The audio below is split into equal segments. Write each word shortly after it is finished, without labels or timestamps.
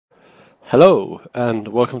Hello, and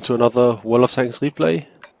welcome to another World of Tanks replay.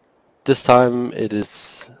 This time it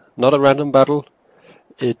is not a random battle,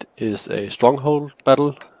 it is a Stronghold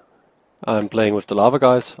battle. I'm playing with the lava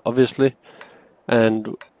guys, obviously,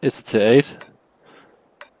 and it's a tier 8.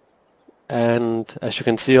 And as you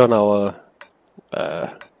can see on our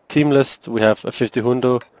team list, we have a 50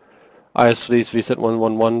 Hundo, IS3s,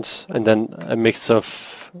 VZ111s, and then a mix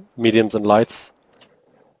of mediums and lights.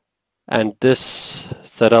 And this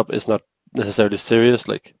setup is not necessarily serious.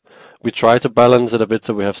 Like, we try to balance it a bit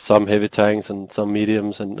so we have some heavy tanks and some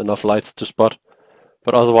mediums and enough lights to spot,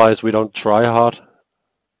 but otherwise we don't try hard.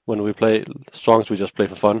 When we play Strongs, we just play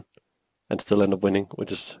for fun and still end up winning, which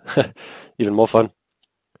is even more fun.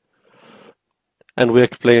 And we're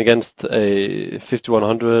playing against a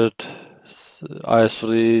 5100,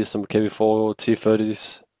 IS3, some KV4,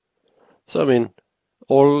 T30s. So I mean,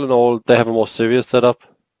 all in all, they have a more serious setup,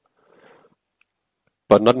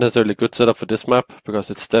 but not necessarily a good setup for this map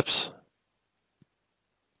because it's steps.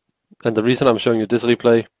 And the reason I'm showing you this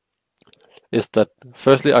replay is that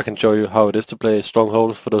firstly I can show you how it is to play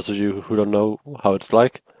Strongholds for those of you who don't know how it's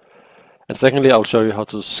like. And secondly, I'll show you how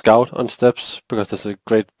to scout on steps, because there's a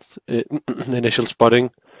great initial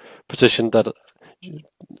spotting position that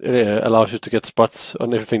allows you to get spots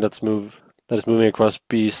on everything that is moving across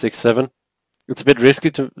B67. It's a bit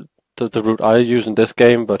risky to the route I use in this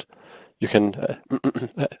game, but you can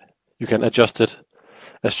adjust it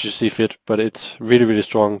as you see fit. But it's really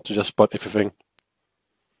strong to just spot everything.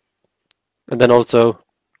 And then also,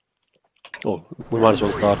 we might as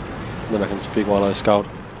well start, and then I can speak while I scout.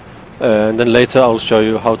 And then later I'll show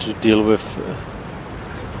you how to deal with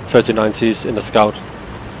 3090s in a scout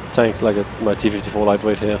tank, like my T54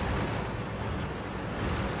 lightweight here.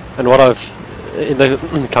 And what in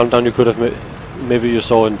the countdown, you could have maybe you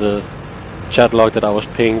saw in the chat log that I was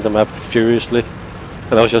pinging the map furiously,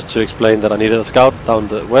 and that was just to explain that I needed a scout down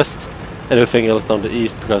the west and everything else down the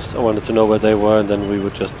east, because I wanted to know where they were, and then we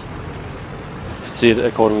would just see it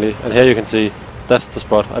accordingly. And here you can see that's the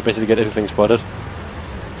spot. I basically get everything spotted.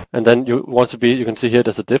 And then you can see here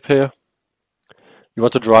there's a dip here. You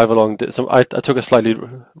want to drive along this. So I took a slightly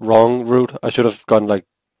wrong route. I should have gone like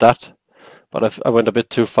that, but I went a bit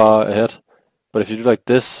too far ahead. But if you do like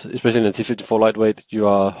this, especially in the T54 lightweight, you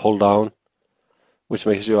are hold down, which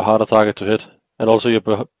makes you a harder target to hit. And also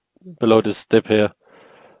you're below this dip here.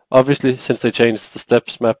 Obviously, since they changed the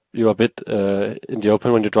steps map, you're a bit in the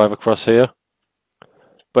open when you drive across here.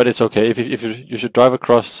 But it's okay. If you should drive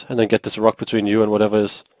across and then get this rock between you and whatever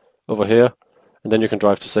is over here, and then you can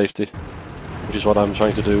drive to safety, which is what I'm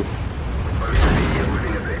trying to do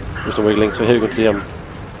with the wiggling. So here you can see I'm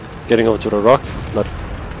getting over to the rock, not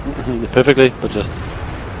perfectly, but just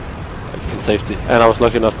like in safety. And I was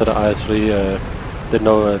lucky enough that the IS3 did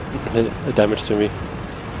no damage to me.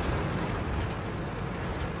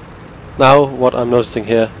 Now what I'm noticing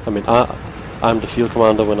here, I mean I'm the field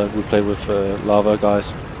commander when we play with lava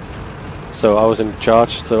guys, so I was in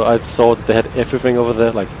charge, so I saw that they had everything over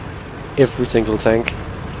there, like every single tank.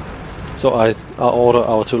 So I order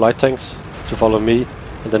our 2 light tanks to follow me,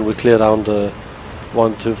 and then we clear down the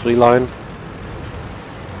 1, 2, 3 line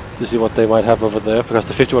to see what they might have over there, because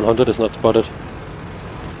the 5100 is not spotted.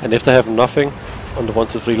 And if they have nothing on the 1,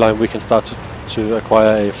 2, 3 line, we can start to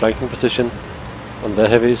acquire a flanking position on their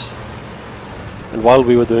heavies. And while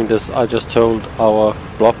we were doing this, I just told our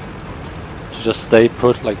blob to just stay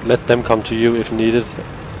put, like let them come to you if needed.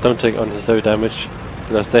 Don't take unnecessary damage,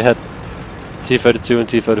 because they had T32 and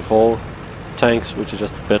T34 tanks, which is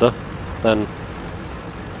just better than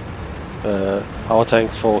our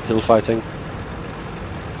tanks for hill fighting.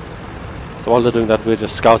 So while they're doing that, we're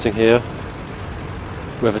just scouting here.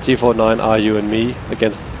 We have a T49, RU and me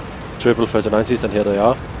against triple 3090s, and here they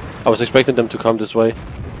are. I was expecting them to come this way.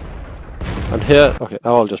 And here, okay,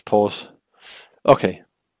 now I'll just pause. Okay,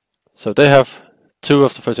 so they have 2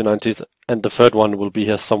 of the 3090s, and the third one will be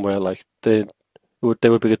here somewhere. Like they would be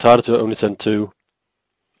retarded to only send 2.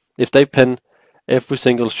 If they pin every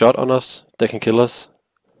single shot on us, they can kill us,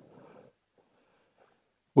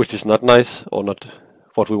 which is not nice, or not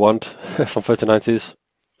what we want from 3090s.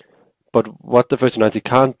 But what the 3090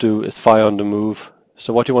 can't do is fire on the move.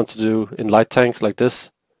 So what you want to do in light tanks like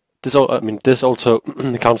this also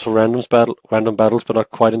counts for random battles, but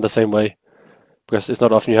not quite in the same way, because it's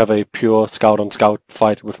not often you have a pure scout-on-scout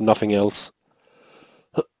fight with nothing else.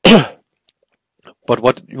 But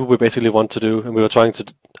what we basically want to do, and I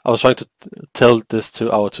was trying to tell this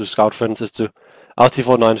to our 2 scout friends, is to our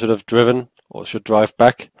T49 should have driven, or should drive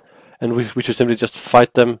back, and we should simply just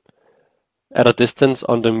fight them at a distance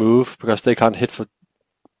on the move, because they can't hit for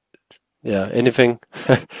anything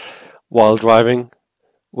while driving.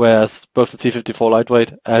 whereas both the T-54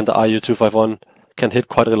 lightweight and the RU-251 can hit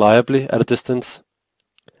quite reliably at a distance.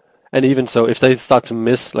 And even so, if they start to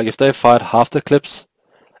miss, like if they fired half the clips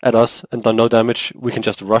at us and done no damage, we can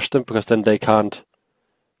just rush them, because then they can't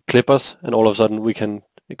clip us, and all of a sudden we can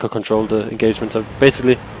control the engagement. So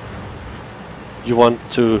basically, you want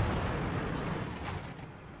to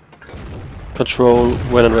control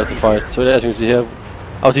when and where to fight. So as you can see here,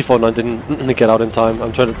 our T-49 didn't get out in time.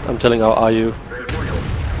 I'm telling our RU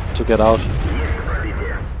to get out,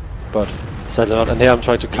 but sadly not. And here I'm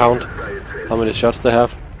trying to count how many shots they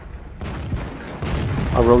have.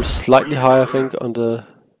 I rolled slightly higher, I think, on the...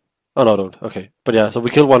 Oh no, I don't. Okay, but yeah. So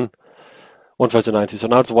we killed one 3090. So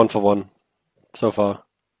now it's 1 for 1 so far.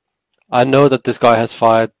 I know that this guy has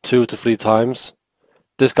fired 2 to 3 times.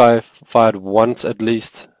 This guy fired once at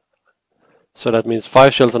least. So that means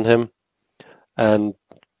 5 shells on him, and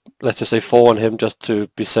let's just say 4 on him, just to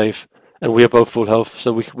be safe. And we are both full health,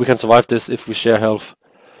 so we can survive this if we share health.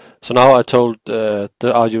 So now I told the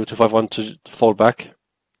RU-251 to fall back,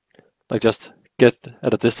 like just get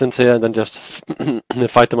at a distance here, and then just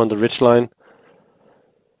fight them on the ridge line.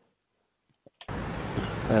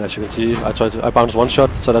 And as you can see, I bounced 1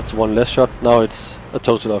 shot, so that's 1 less shot. Now it's a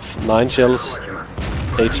total of 9 shells,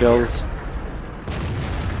 8 shells.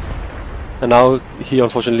 And now he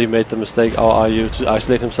unfortunately made the mistake, our RU, to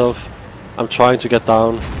isolate himself. I'm trying to get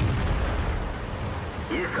down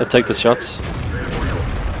and take the shots.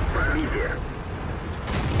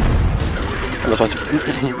 I'm trying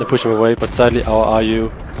to push him away, but sadly our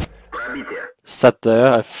RU sat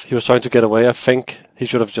there. He was trying to get away. I think he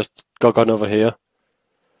should have just gone over here.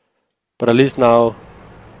 But at least now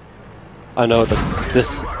I know that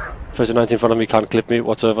this 3090 in front of me can't clip me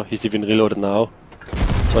whatsoever. He's even reloaded now.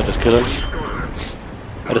 So I just kill him.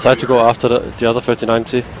 I decide to go after the other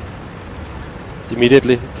 3090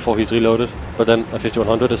 immediately before he's reloaded, but then a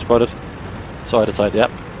 5100 is spotted. So I decide, yeah,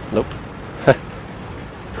 nope.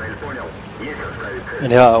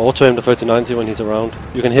 And here I auto-aim the 3090 when he's around.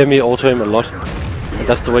 You can hear me auto-aim a lot, and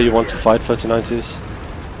that's the way you want to fight 3090s.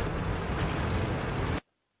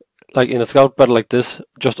 Like in a scout battle like this,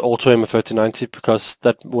 just auto-aim a 3090, because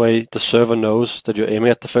that way the server knows that you're aiming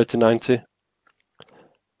at the 3090.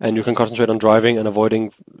 And you can concentrate on driving and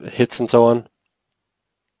avoiding hits and so on.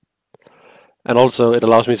 And also it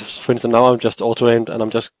allows me to, for instance, now I'm just auto-aimed and I'm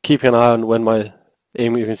just keeping an eye on when my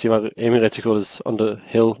aiming, you can see my aiming reticle is on the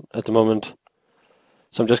hill at the moment.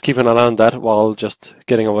 So I'm just keeping an eye on that while just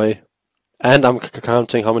getting away. And I'm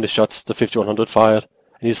counting how many shots the 5100 fired.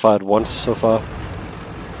 And he's fired once so far.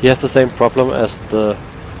 He has the same problem as the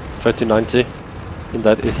 3090 in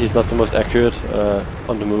that he's not the most accurate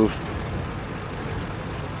on the move.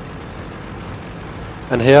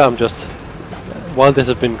 And here I'm just, while this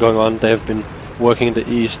has been going on, they have been working in the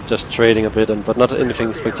east, just trading a bit, but not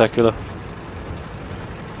anything spectacular.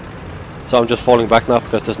 So I'm just falling back now,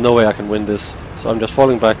 because there's no way I can win this. So I'm just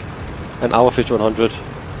falling back, and our 5100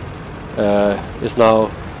 is now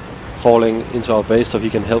falling into our base, so he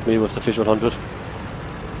can help me with the 5100.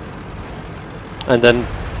 And then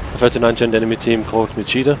the 39th and enemy team called me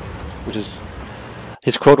cheater, which is...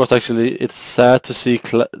 His quote was actually, "It's sad to see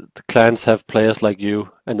clans have players like you,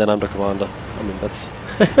 and then I'm the commander." I mean, that's...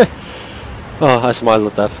 Oh, I smiled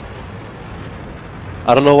at that.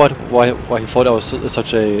 I don't know why he thought I was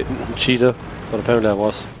such a cheater, but apparently I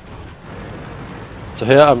was. So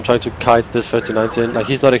here I'm trying to kite this 3019, like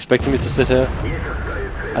he's not expecting me to sit here.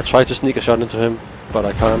 I try to sneak a shot into him, but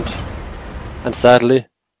I can't. And sadly,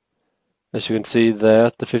 as you can see there,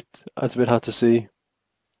 it's a bit hard to see.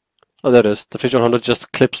 Oh, there it is. The 5100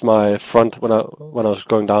 just clips my front when I was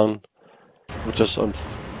going down, which is it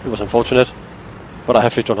was unfortunate. But I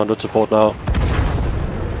have 5100 support now,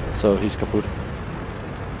 so he's kaput.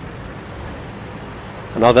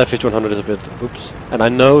 And now that 5100 is a bit oops, and I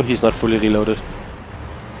know he's not fully reloaded.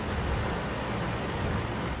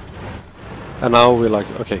 And now we're like,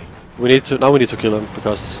 okay, we need to kill him,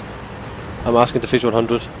 because I'm asking the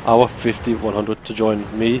 5100, our 5100, to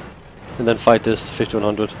join me, and then fight this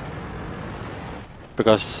 5100.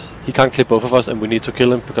 Because he can't clip both of us, and we need to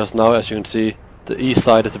kill him, because now, as you can see, the east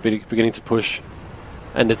side is beginning to push,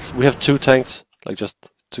 and we have 2 tanks. Like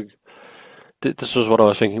this was what I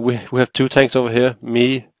was thinking. We have 2 tanks over here,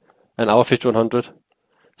 me and our 5100.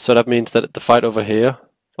 So that means that the fight over here,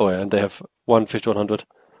 oh yeah, and they have 1 5100.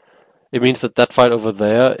 It means that fight over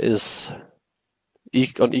there is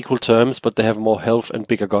on equal terms, but they have more health and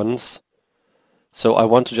bigger guns. So I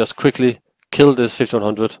want to just quickly kill this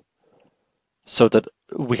 5100. So that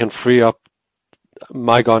we can free up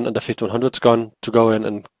my gun and the 5100's gun to go in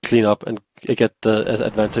and clean up and get the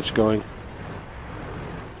advantage going.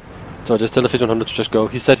 So I just tell the 5100 to just go.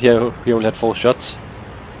 He said he only had 4 shots.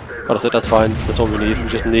 But I said that's fine, that's all we need. We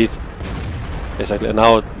just need... Exactly, and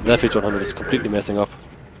now their 5100 is completely messing up.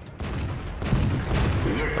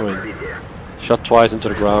 I mean, shot twice into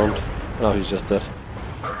the ground. Now he's just dead.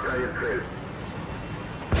 I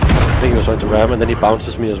think he was trying to ram and then he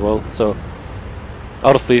bounces me as well. So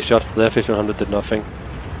out of 3 shots, their 5100 did nothing.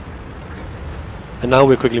 And now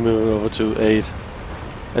we're quickly moving over to 8.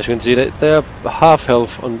 As you can see, they're half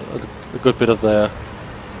health on a good bit of their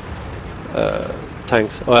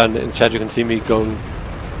tanks. Oh, and in chat you can see me going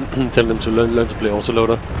tell them to learn to play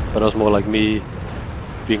Autoloader, but that was more like me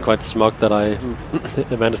being quite smug that I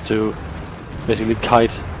managed to basically kite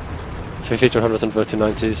 5100s and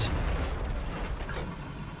 3090s.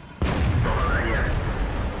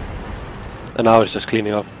 And now it's just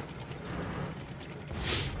cleaning up.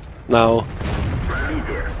 Now,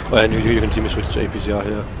 and you can see me switch to APCR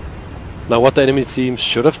here. Now what the enemy team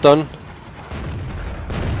should have done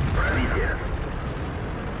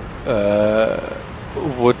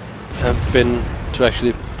would have been to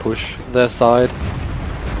actually push their side,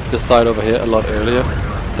 this side over here, a lot earlier.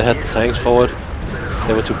 They had the tanks forward,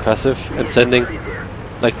 they were too passive, and sending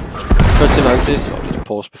like 3090s, I'll just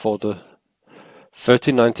pause before the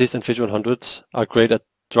 3090s and 5100s are great at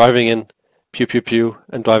driving in, pew pew pew,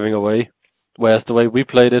 and driving away. Whereas the way we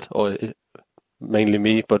played it, or mainly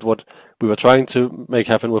me, but what we were trying to make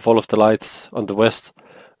happen with all of the lights on the west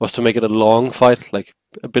was to make it a long fight, like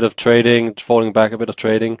a bit of trading, falling back, a bit of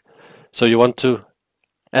trading. So you want to,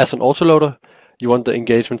 as an autoloader, you want the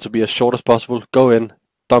engagement to be as short as possible. Go in,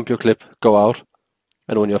 dump your clip, go out.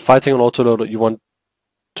 And when you're fighting an autoloader, you want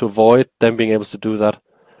to avoid them being able to do that.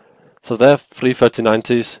 So they're 3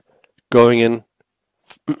 3090s going in.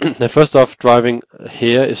 Now first off, driving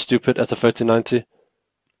here is stupid as a 3090.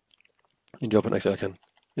 In the open, actually I can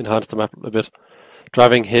enhance the map a bit.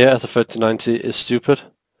 Driving here as a 3090 is stupid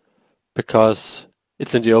because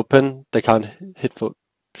it's in the open. They can't hit for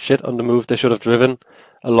shit on the move. They should have driven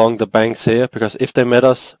along the banks here, because if they met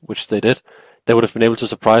us, which they did, they would have been able to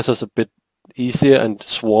surprise us a bit easier and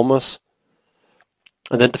swarm us.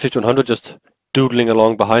 And then the 5100 just doodling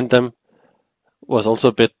along behind them was also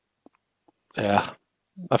a bit, yeah,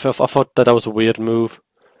 I thought that was a weird move,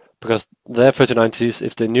 because their 3090s,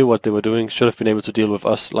 if they knew what they were doing, should have been able to deal with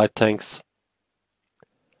us light tanks.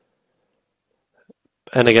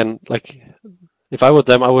 And again, like, if I were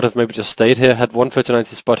them, I would have maybe just stayed here, had one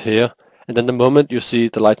 3090 spot here, and then the moment you see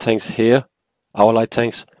the light tanks here, our light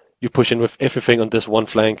tanks, you push in with everything on this one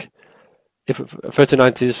flank. If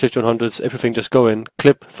 3090s, 5100s, everything just go in,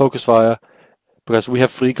 clip, focus fire, because we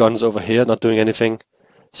have 3 guns over here not doing anything.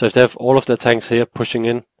 So if they have all of their tanks here pushing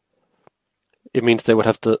in, it means they would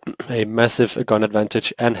have a massive gun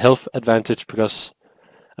advantage and health advantage, because,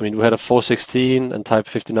 I mean, we had a 416 and Type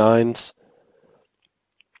 59s,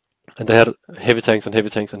 and they had heavy tanks and heavy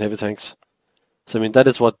tanks and heavy tanks. So I mean, that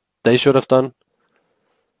is what they should have done.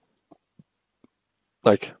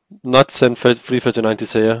 Like, not send 3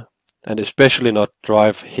 3090s here, and especially not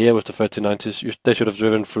drive here with the 3090s. They should have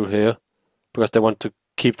driven through here, because they want to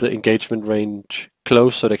keep the engagement range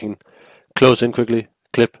close so they can close in quickly,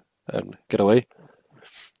 clip, and get away.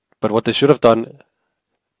 But what they should have done,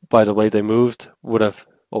 by the way they moved, would have,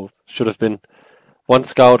 or should have been, one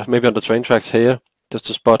scout maybe on the train tracks here, just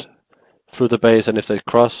to spot through the base and if they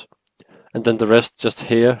cross, and then the rest just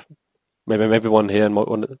here, maybe one here and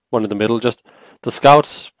one in the middle, just the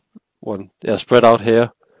scouts, spread out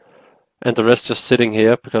here, and the rest just sitting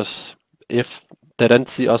here, because if they didn't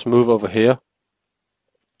see us move over here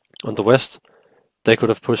on the west, they could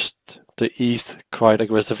have pushed the east quite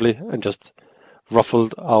aggressively and just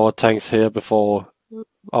ruffled our tanks here before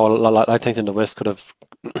our light tanks in the west could have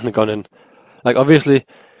gone in. Like, obviously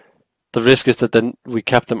the risk is that then we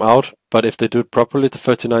cap them out, but if they do it properly, the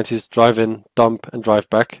 3090s drive in, dump, and drive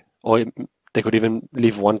back, or they could even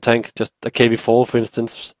leave one tank, just a KV4 for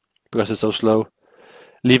instance, because it's so slow.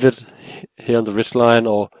 Leave it here on the ridgeline,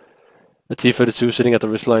 or a T-32 sitting at the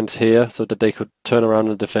ridgelines here, so that they could turn around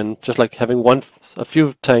and defend. Just like having a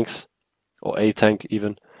few tanks, or a tank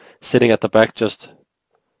even, sitting at the back, just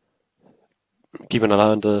keeping an eye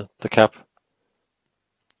on the cap.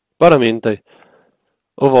 But I mean,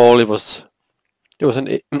 overall it was an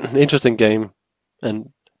interesting game,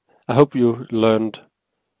 and I hope you learned,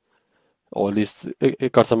 or at least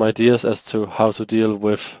it got some ideas as to how to deal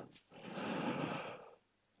with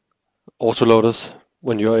autoloaders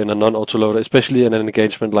when you're in a non-autoloader, especially in an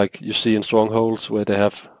engagement like you see in Strongholds, where they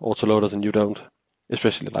have autoloaders and you don't,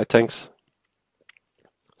 especially light tanks.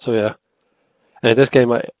 So yeah, and in this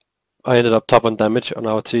game I ended up top on damage on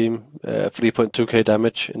our team, 3.2k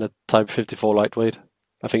damage in a Type 54 lightweight.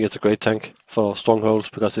 I think it's a great tank for Strongholds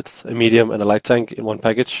because it's a medium and a light tank in one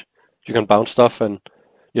package. You can bounce stuff and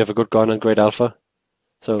you have a good gun and great alpha.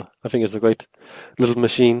 So I think it's a great little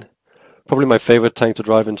machine. Probably my favorite tank to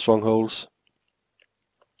drive in Strongholds.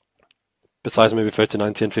 Besides maybe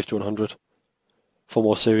 3090 and 5100 for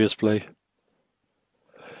more serious play.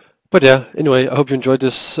 But yeah, anyway, I hope you enjoyed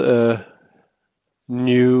this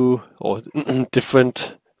new or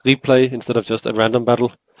different replay instead of just a random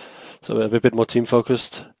battle. So a bit more team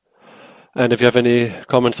focused. And if you have any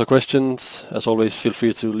comments or questions, as always, feel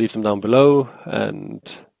free to leave them down below. And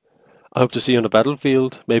I hope to see you on the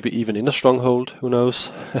battlefield, maybe even in a stronghold, who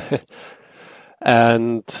knows.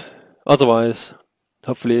 And otherwise,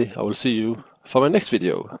 hopefully I will see you for my next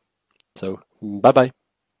video. So, bye bye.